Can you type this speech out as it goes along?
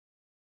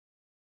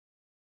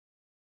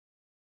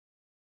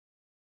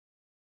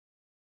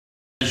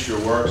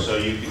your work so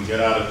you can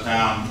get out of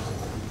town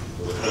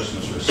for the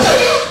Christmas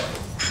recess.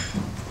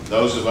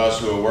 Those of us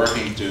who are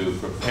working to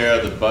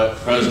prepare the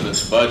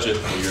President's budget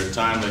for your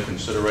timely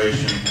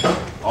consideration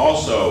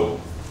also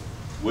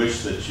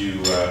wish that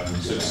you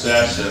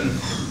success in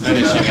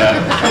finishing up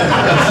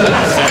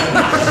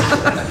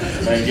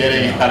and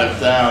getting out of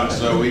town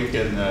so we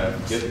can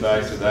get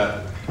back to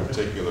that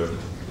particular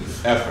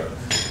effort.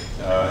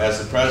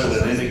 As the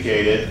President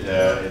indicated,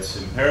 it's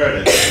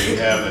imperative that we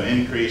have an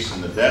increase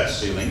in the debt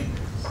ceiling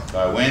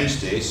by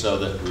Wednesday so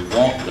that we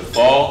won't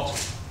default.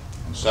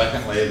 And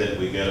secondly, that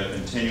we get a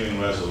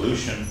continuing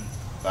resolution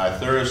by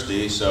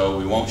Thursday so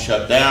we won't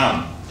shut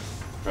down.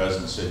 The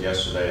President said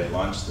yesterday at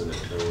lunch that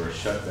if there were a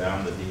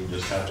shutdown that he would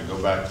just have to go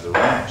back to the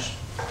ranch.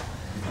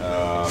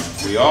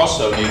 We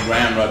also need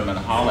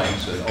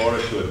Graham-Rudman-Hollings in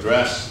order to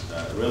address,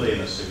 really in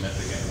a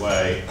significant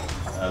way,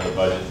 the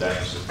budget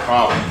deficit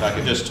problem. If I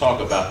could just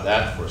talk about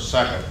that for a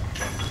second.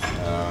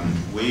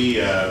 We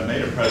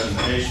made a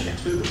presentation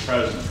to the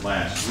President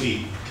last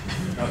week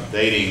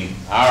updating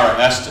our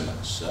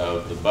estimates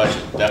of the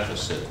budget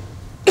deficit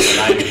for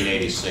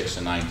 1986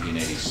 and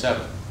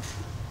 1987.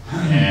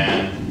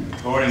 And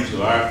according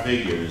to our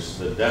figures,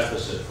 the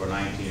deficit for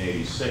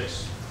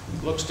 1986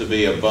 looks to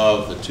be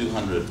above the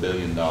 $200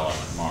 billion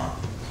mark.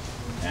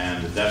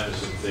 And the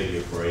deficit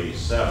figure for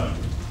 87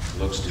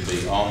 looks to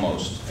be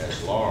almost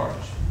as large.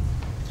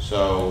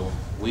 So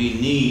we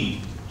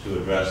need to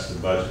address the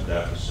budget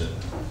deficit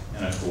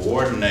in a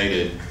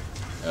coordinated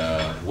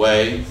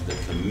way that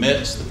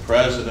commits the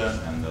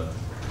President and the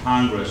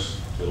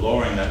Congress to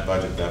lowering that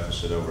budget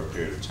deficit over a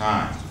period of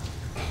time.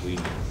 We,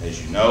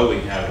 as you know, we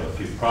have a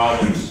few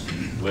problems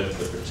with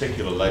the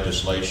particular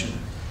legislation,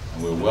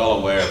 and we're well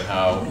aware of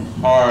how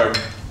hard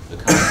the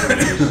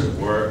committees have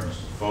worked.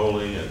 Mr.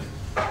 Foley and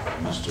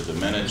Mr.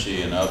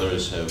 Domenici and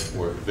others have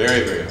worked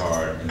very, very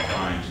hard in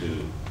trying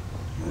to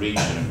reach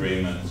an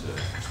agreement,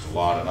 Mr.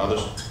 Lott and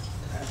others,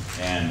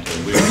 and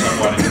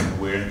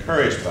we're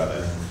encouraged by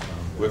that.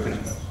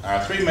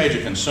 Our three major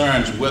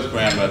concerns with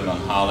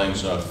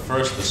Graham-Rudman-Hollings are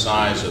first the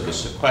size of the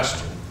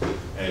sequester,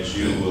 as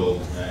you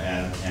will,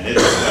 and its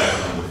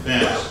effect on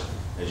defense.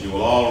 As you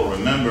will all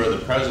remember,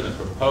 the President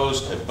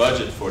proposed a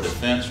budget for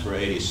defense for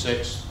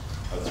 '86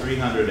 of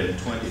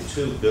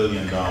 $322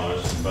 billion in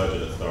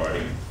budget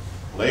authority.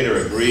 Later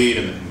agreed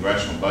in the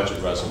congressional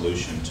budget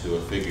resolution to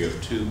a figure of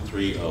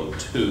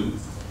 2,302.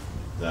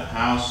 The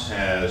House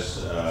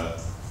has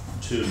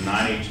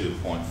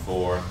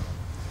 292.4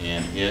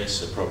 in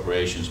its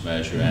appropriations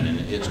measure and in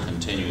its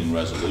continuing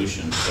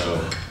resolution. So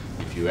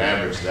if you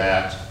average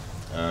that,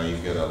 you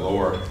get a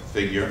lower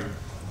figure.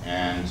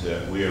 And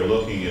we are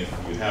looking at,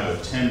 you have a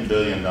 $10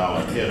 billion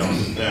hit on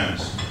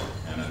defense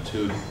and a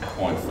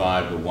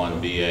 2.5 to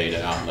 1 BA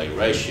to outlay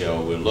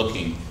ratio. We're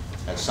looking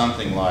at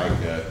something like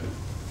a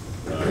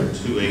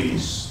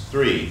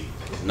 283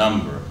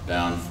 number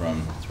down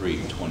from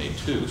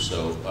 322.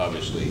 So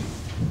obviously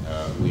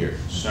we are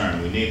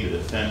concerned. We need the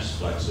defense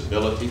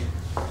flexibility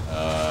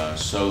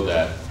so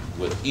that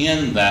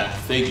within that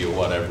figure,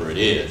 whatever it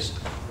is,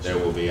 there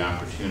will be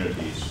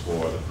opportunities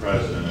for the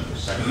President and the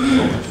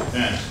Secretary of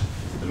Defense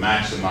to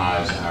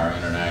maximize our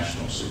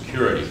international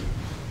security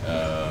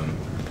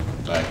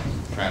by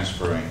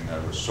transferring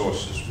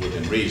resources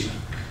within reason.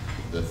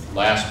 The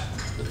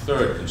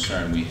third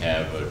concern we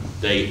have are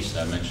dates.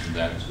 I mentioned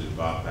that to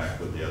Bob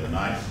Packwood the other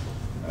night.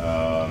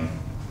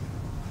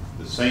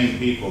 The same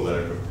people that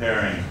are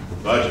preparing the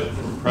budget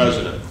for the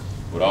President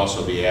would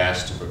also be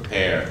asked to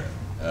prepare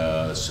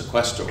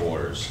sequester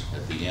orders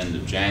at the end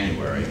of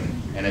January,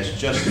 and it's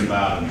just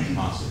about an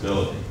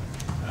impossibility.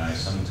 I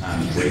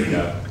sometimes wake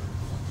up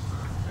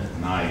at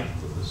night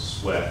with a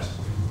sweat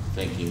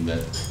thinking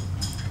that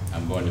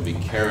I'm going to be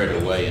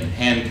carried away in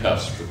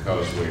handcuffs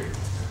because we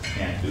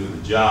can't do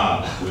the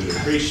job. We'd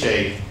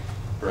appreciate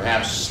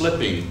perhaps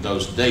slipping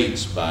those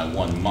dates by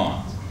 1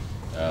 month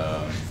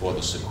for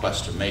the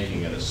sequester,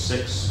 making it a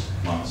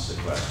 6-month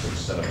sequester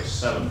instead of a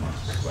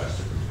 7-month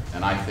sequester.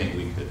 And I think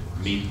we could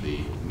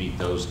meet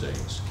those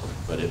dates.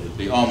 But it would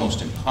be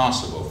almost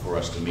impossible for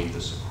us to meet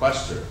the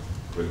sequester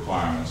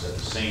requirements at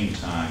the same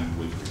time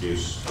we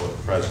produce for the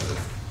President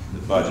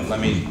the budget. Let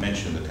me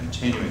mention the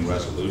continuing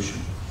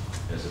resolution.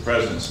 As the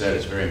President said,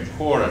 it's very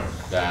important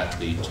that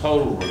the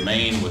total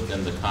remain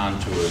within the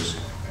contours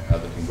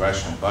of the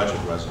congressional budget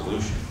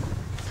resolution.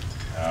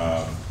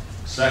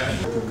 Second,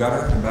 we've got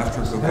our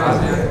Ambassador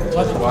Ghougassian, his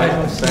wife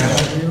and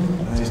family.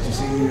 Nice to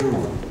see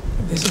you.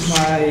 This is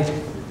my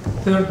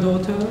third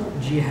daughter,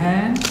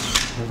 Jihan.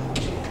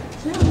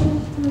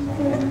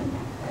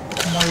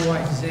 My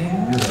wife,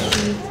 Zain.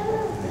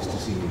 Nice to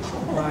see you.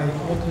 My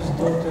oldest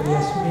daughter,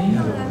 Yasmin.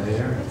 Hello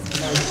there.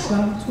 My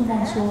son, 2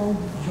 months old,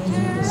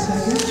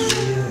 Joseph II.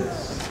 Yes.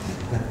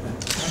 And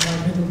my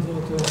middle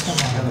daughter,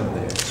 Samara. Hello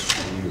there.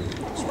 You,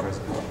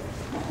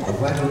 well,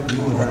 why don't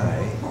you and I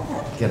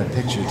get a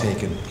picture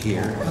taken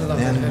here, and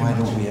then why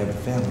don't we have a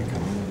family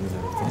come in and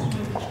have a photo?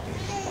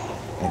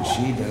 And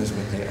she does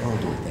what they all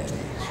do at that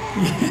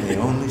age. They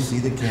only see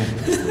the camera.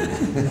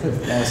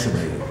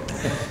 Fascinating.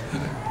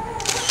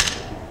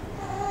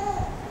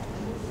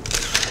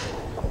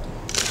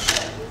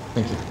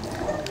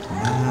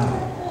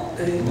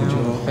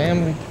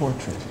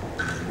 portrait.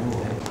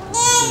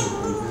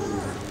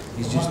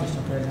 He's just, Mr.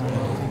 President,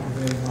 thank you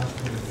very much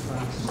for the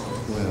class.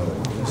 well,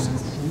 listen,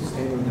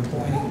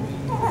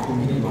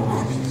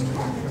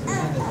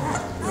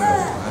 Well,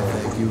 I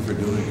thank you for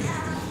doing it.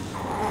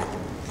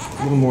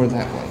 A little more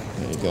that way.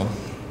 There you go.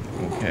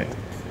 Okay.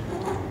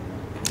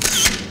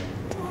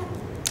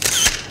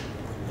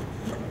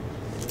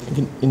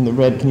 In the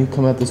red, can you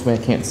come out this way? I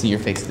can't see your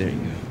face. There you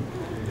go.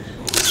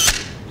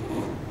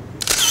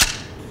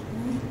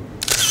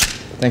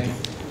 Thank you.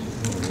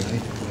 All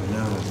right, well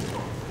now,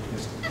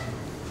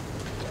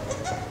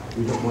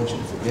 we don't want you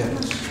to forget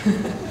us.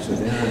 So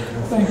there are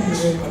thank you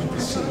very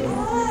much.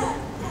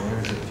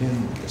 there's a pin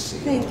to see.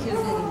 Thank you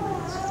very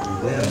much. And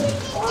then,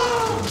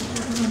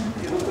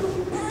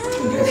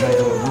 because I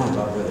don't know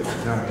about whether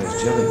Qatar has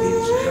jelly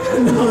beans or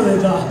not. No, they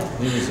don't.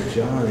 There's a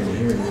jar in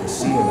here, you can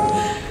see it on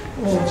it.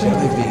 Oh,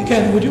 Jelly beans.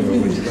 Ken, would you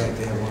Would please? you like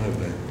to have one of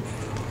the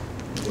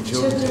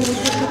children?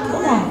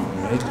 Come on.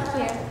 All right?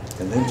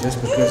 And then just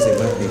because they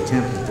might be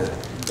tempted to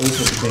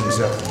open things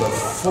up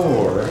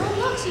before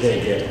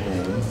they get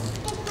home,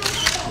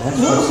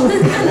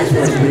 that's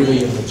what's really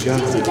in the jar.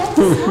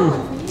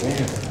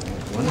 There.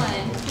 One.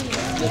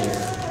 There.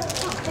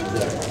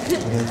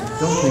 And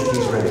don't think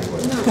he's ready for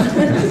it.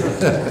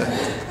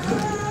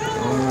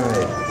 All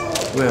right.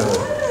 Well,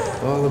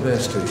 all the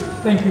best to you.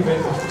 Thank you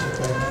very much, Mr.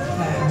 President.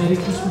 Merry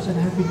Christmas and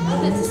Happy New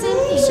Year. It's the same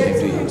thing. Same to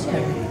you.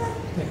 Thank you.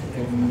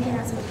 Thank you.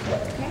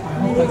 I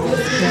hope I get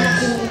a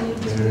chance.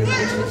 Merry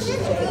Christmas.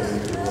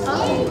 Oh,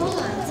 hold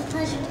on. It's a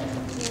pleasure to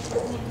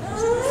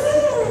meet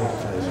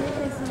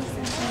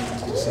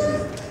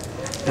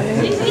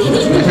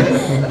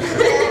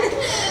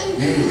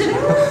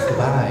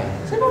Bye.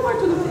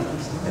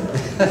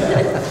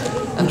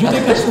 Would you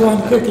take us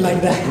one quick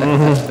like that?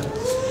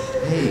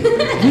 Hey.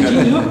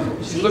 Gigi, look.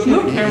 She's looking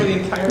at the camera the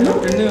entire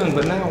afternoon,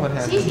 but now what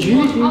happens?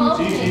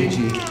 Gigi.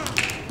 Gigi.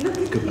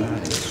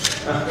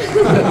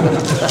 Goodbye.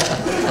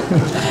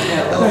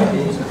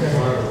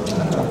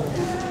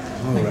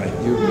 All right,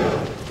 you go.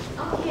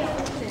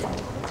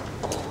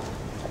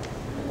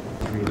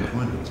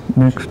 320.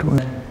 Next one.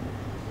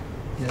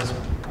 His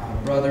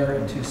brother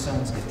and two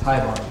sons get tie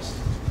bars.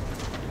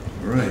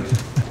 All right.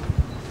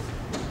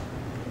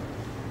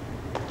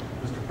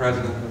 Mr.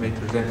 President, let me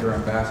present your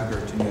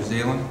ambassador to New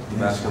Zealand,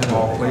 Ambassador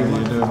Paul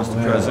Cleveland. How do you do,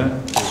 Mr.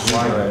 President?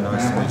 Very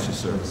nice to meet you,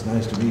 sir. It's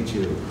nice to meet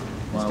you.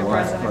 My Mr.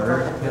 wife,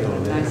 President,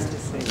 Claire, nice to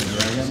see you.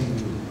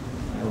 Reagan,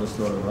 eldest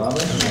daughter,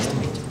 Robin,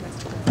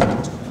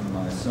 and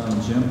my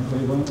son, Jim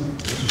Cleveland,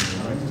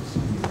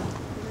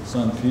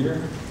 son, Peter,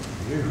 and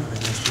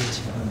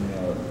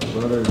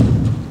brother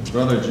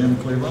Jim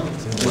Cleveland,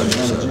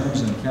 brother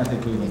James, and Kathy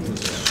Cleveland,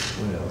 as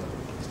well. Well,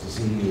 nice to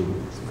see you.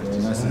 Very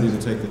nice of you to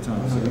take the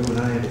time, So sir. you and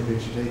I have a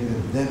picture taken,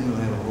 and then we'll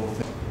have a whole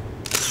thing.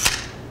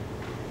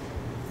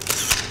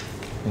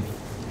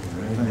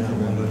 All right, now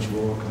why don't you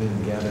all come in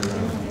and gather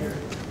around here?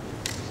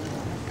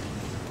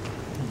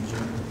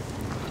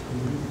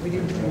 We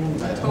didn't bring in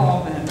the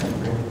tall man.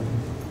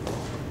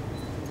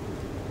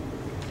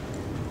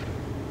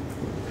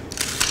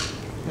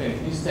 Hey,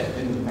 you step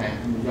in the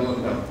back, in the yellow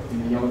belt,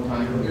 in the yellow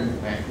tie,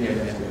 back there,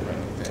 that's good,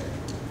 right there.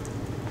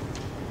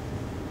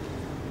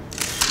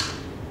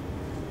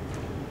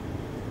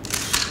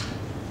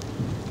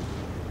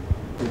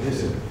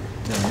 Listen,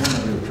 now none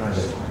of you are trying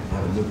to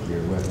have a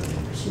nuclear weapon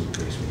in your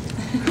suitcase with you.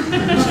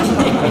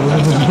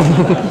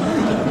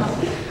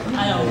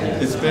 I don't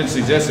think It's been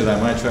suggested I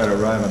might try to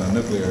arrive on a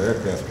nuclear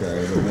aircraft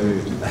carrier, but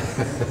maybe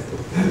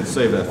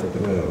save that for the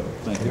Well,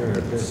 Thank you you're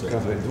very much, sir.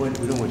 covered. We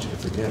don't want you to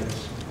forget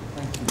us.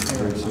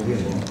 Very soon.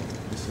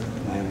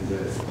 And,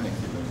 Thank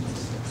you very much.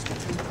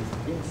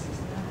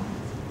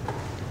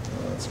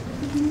 Oh, that's great.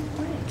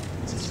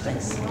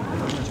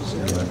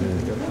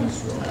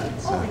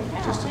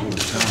 just a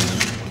little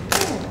comment.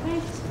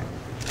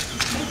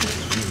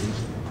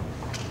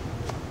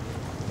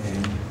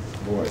 And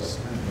boys,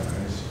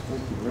 guys,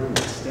 thank you very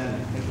much.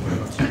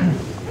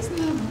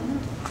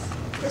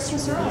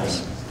 Christmas rush.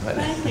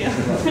 Thank you.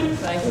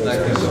 Thank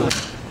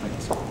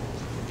you.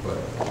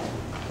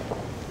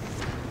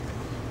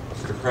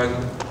 Mr.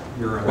 President,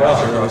 your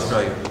ambassador to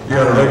Australia. You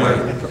got a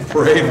regular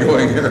parade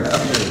going here.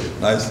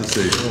 Nice to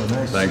see you. Oh,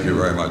 nice. Thank you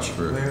very much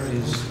for, Where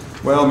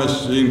is, well,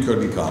 Miss Jean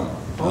couldn't come.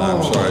 And I'm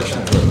Oh. sorry she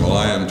couldn't. Well,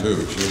 I am too.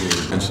 She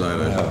was inside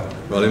it.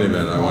 But in any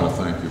event, I want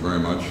to thank you very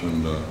much.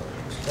 And Can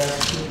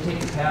you take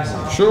your pass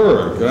off?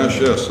 sure, gosh,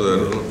 yes.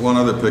 One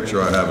other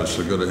picture I have is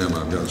so good of him.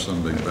 I've got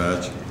some big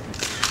badge.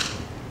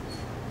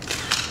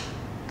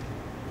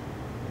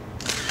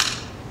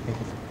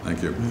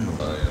 Thank you.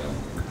 I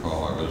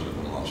recall our visit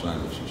in Los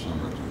Angeles this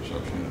summer at the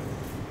reception.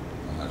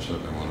 I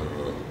certainly want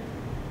to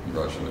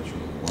congratulate you on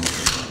the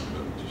wonderful job you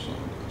did to some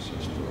of us.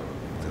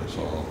 It's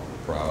all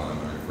proud, and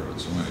I've heard it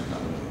so many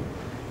times.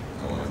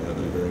 I want to thank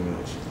you thank you. very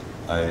much.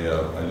 I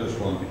just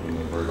want to, in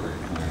the very brief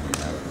time we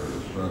have her to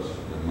stress,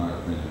 in my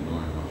opinion,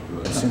 doing much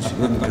good. Since you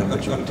didn't come,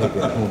 but you can take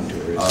that home to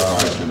her. All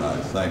right, good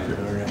night. Thank you.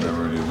 All right.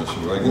 Remember you, Mr.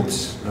 Reagan. Oops.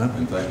 Huh?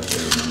 And thank you for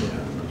your Yeah.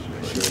 membership,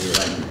 Mr. Sure Reagan. will.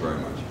 Thank you very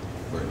much.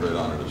 What a great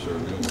honor to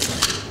serve you.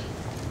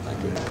 Thank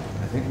you.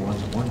 I think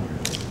one's 1 year.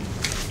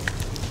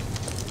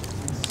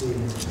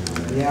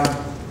 Yeah.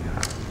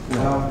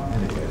 Well,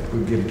 anyway,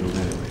 we'll give it to him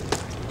anyway.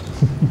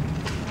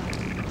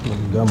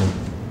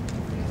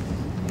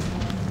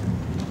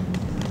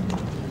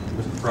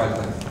 Mr.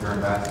 President, your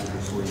ambassador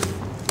to Sweden.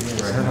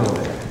 Hello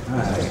there. Hi,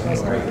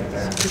 how are you?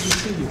 Good to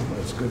see you.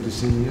 It's good to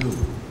see you. Oh,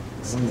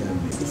 yeah,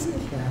 This is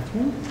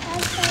Catherine. hi,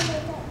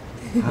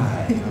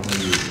 how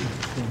are you?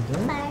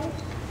 Hi.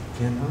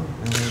 Kendall,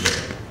 hello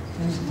there.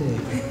 There's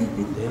Dave.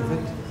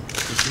 David, good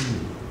to see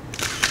you.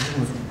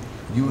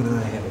 You and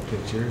I have a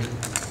picture,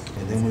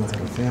 and then we'll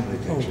have a family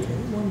picture. Okay,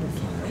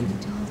 wonderful. All right.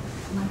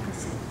 Michael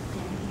said,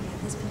 Daddy, you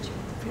have this picture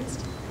first.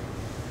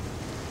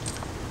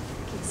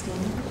 Okay,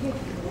 stand over here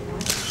if you would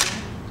like.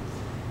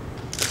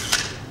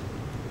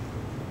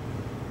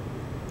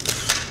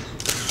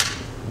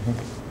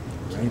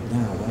 Right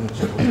now, why don't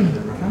you open it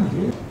around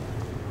here?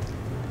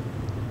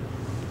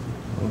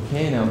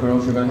 Okay, now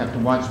girls, you're gonna have to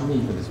watch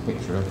me for this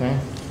picture, okay?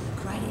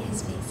 Look right at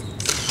his face.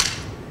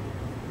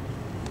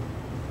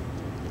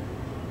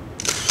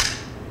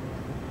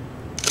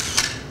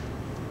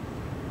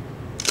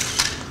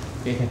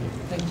 Okay, thank you.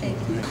 Thank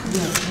you. Yeah,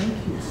 thank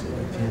you, sir.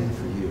 Ken,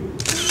 for you.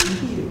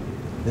 Thank you.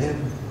 Then,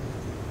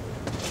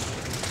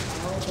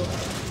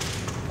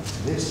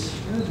 this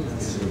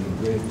is an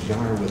engraved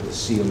jar with the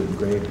seal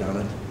engraved on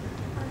it,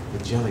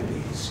 with jelly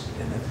beans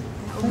in it.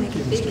 That will make a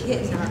big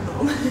hit in our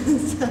home.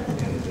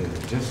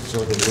 And just so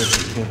they wouldn't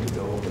be tempted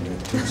to open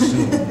it too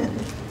soon,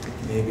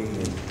 maybe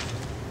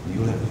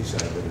you'll have to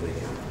decide whether they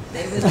can.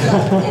 They would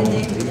love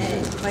it.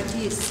 And what do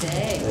you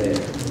say? Can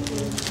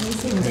you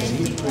say thank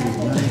you,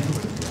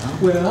 Catherine?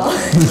 Well,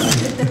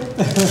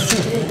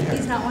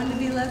 He's not one to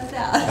be left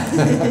out. well,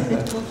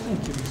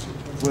 thank you, Mr.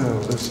 President. Well,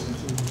 listen,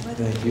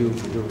 thank you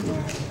for doing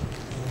that.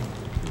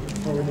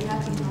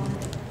 Happy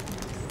holiday.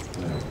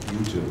 Well, you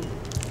too.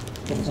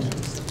 Well, thank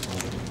you, sir.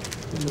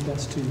 And the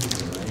best to you. All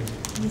right?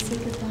 Can you say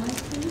goodbye,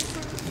 please?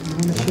 You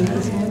want to shake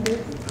his hand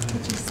there?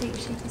 Could you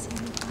shake his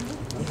hand goodbye?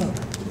 Okay.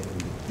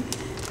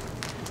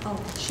 Oh,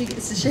 she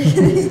gets to shake it.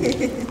 All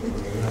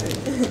right,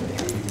 I'm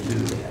happy to do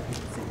that.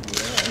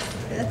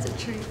 That's a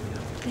treat.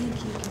 Thank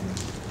you.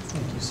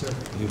 Thank you, sir.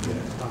 You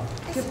bet.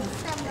 Goodbye.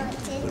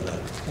 Good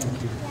luck.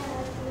 Thank you.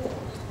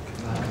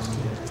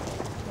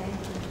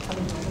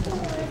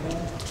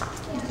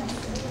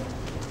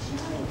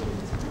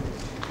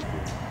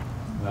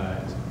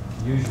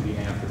 Usually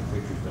after the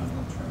picture's done,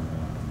 they'll turn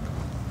around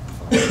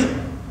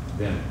and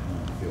then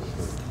feel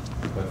free.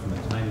 But from the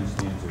timing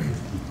standpoint,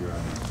 just keep your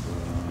eyes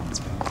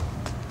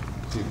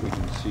see if we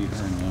can see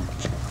her now.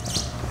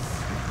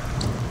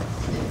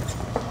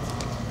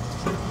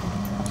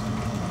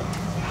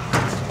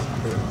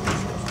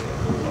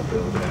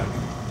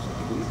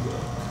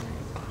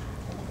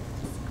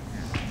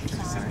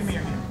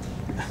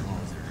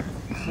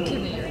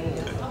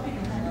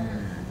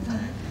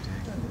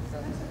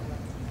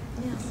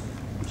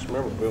 Just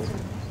remember, Bill,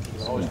 you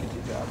always get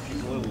your job.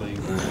 She's a little league.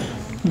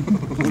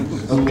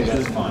 Okay,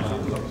 that's fine.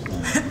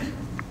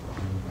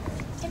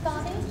 Hey,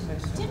 Bobby,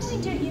 didn't we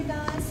do you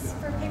guys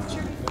for a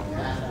picture before?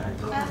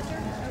 After?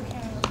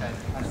 Okay.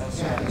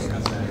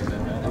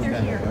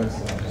 They're here.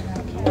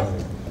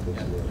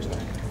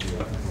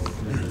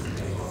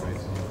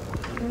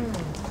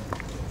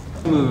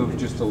 Move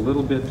just a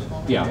little bit.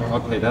 Yeah,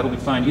 okay, that'll be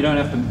fine. You don't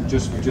have to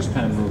just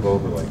kind of move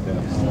over like that.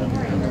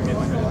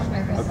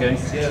 Okay?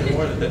 Yeah,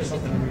 more than that,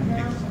 something.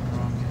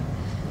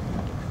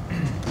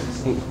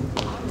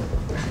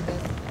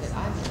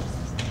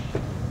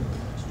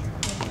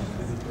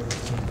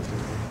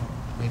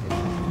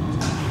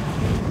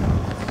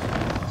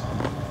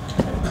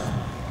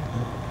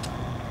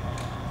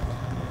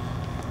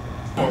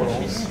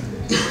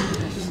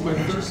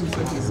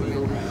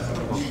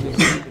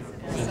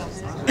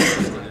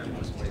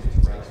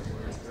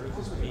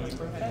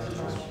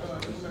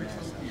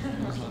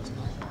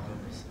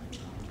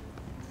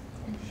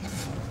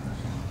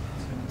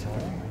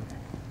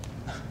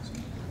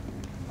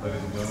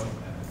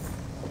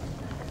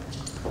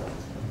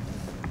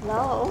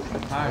 Hello.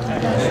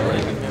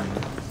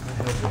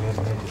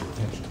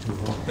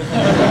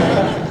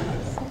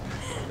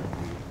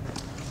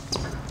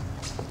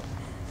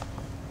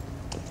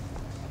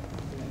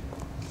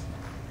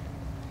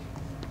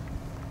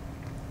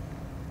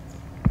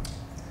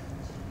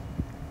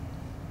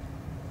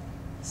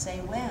 Say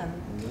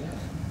when.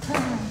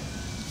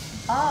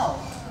 Oh.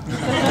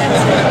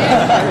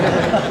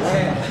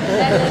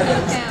 That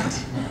doesn't count.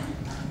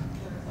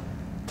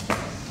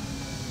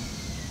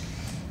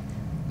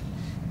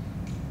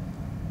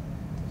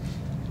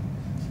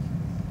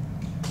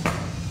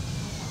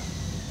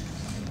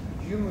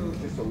 You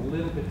move just a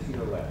little bit to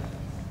your left.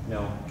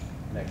 No,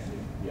 next to you.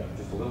 Yeah,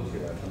 just a little to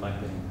your left. I'm not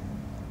getting.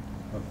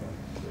 Okay,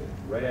 good.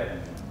 Right at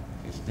me.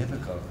 It's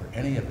difficult for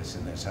any of us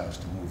in this house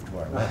to move to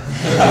our left.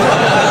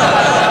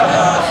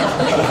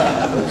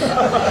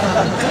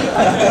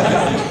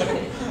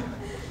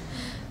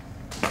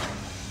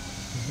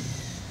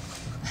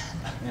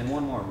 And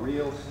one more,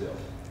 real still.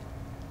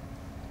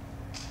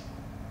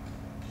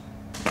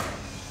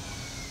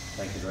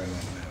 Thank you very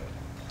much.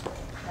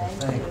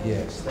 Thank you.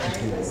 Yes, thank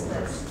you.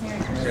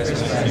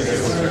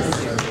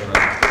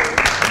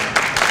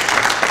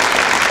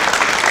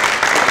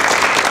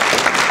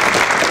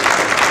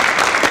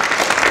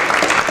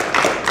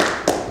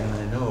 And I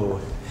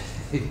know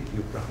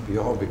you'll probably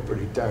all be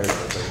pretty tired by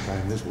the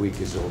time this week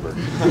is over.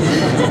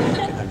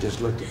 I've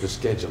just looked at the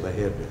schedule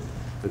ahead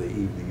for the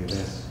evening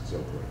events and so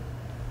forth.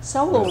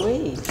 So will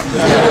we.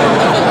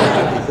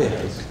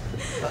 Yes.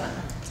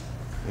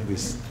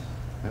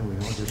 Maybe we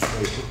all just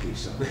play cookies.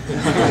 So. Get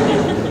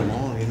them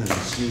all in and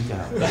sneak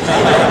out.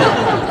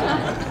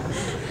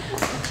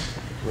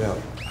 Well,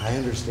 I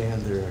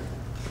understand there are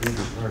 3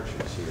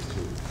 departures here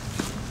too.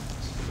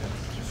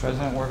 Mr.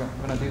 President, we're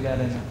going to do that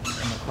in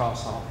the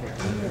cross hall here.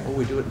 Oh,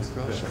 we do it in the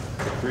cross.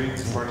 3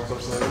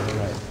 departures. All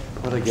right.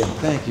 Well, again,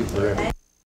 thank you for everything.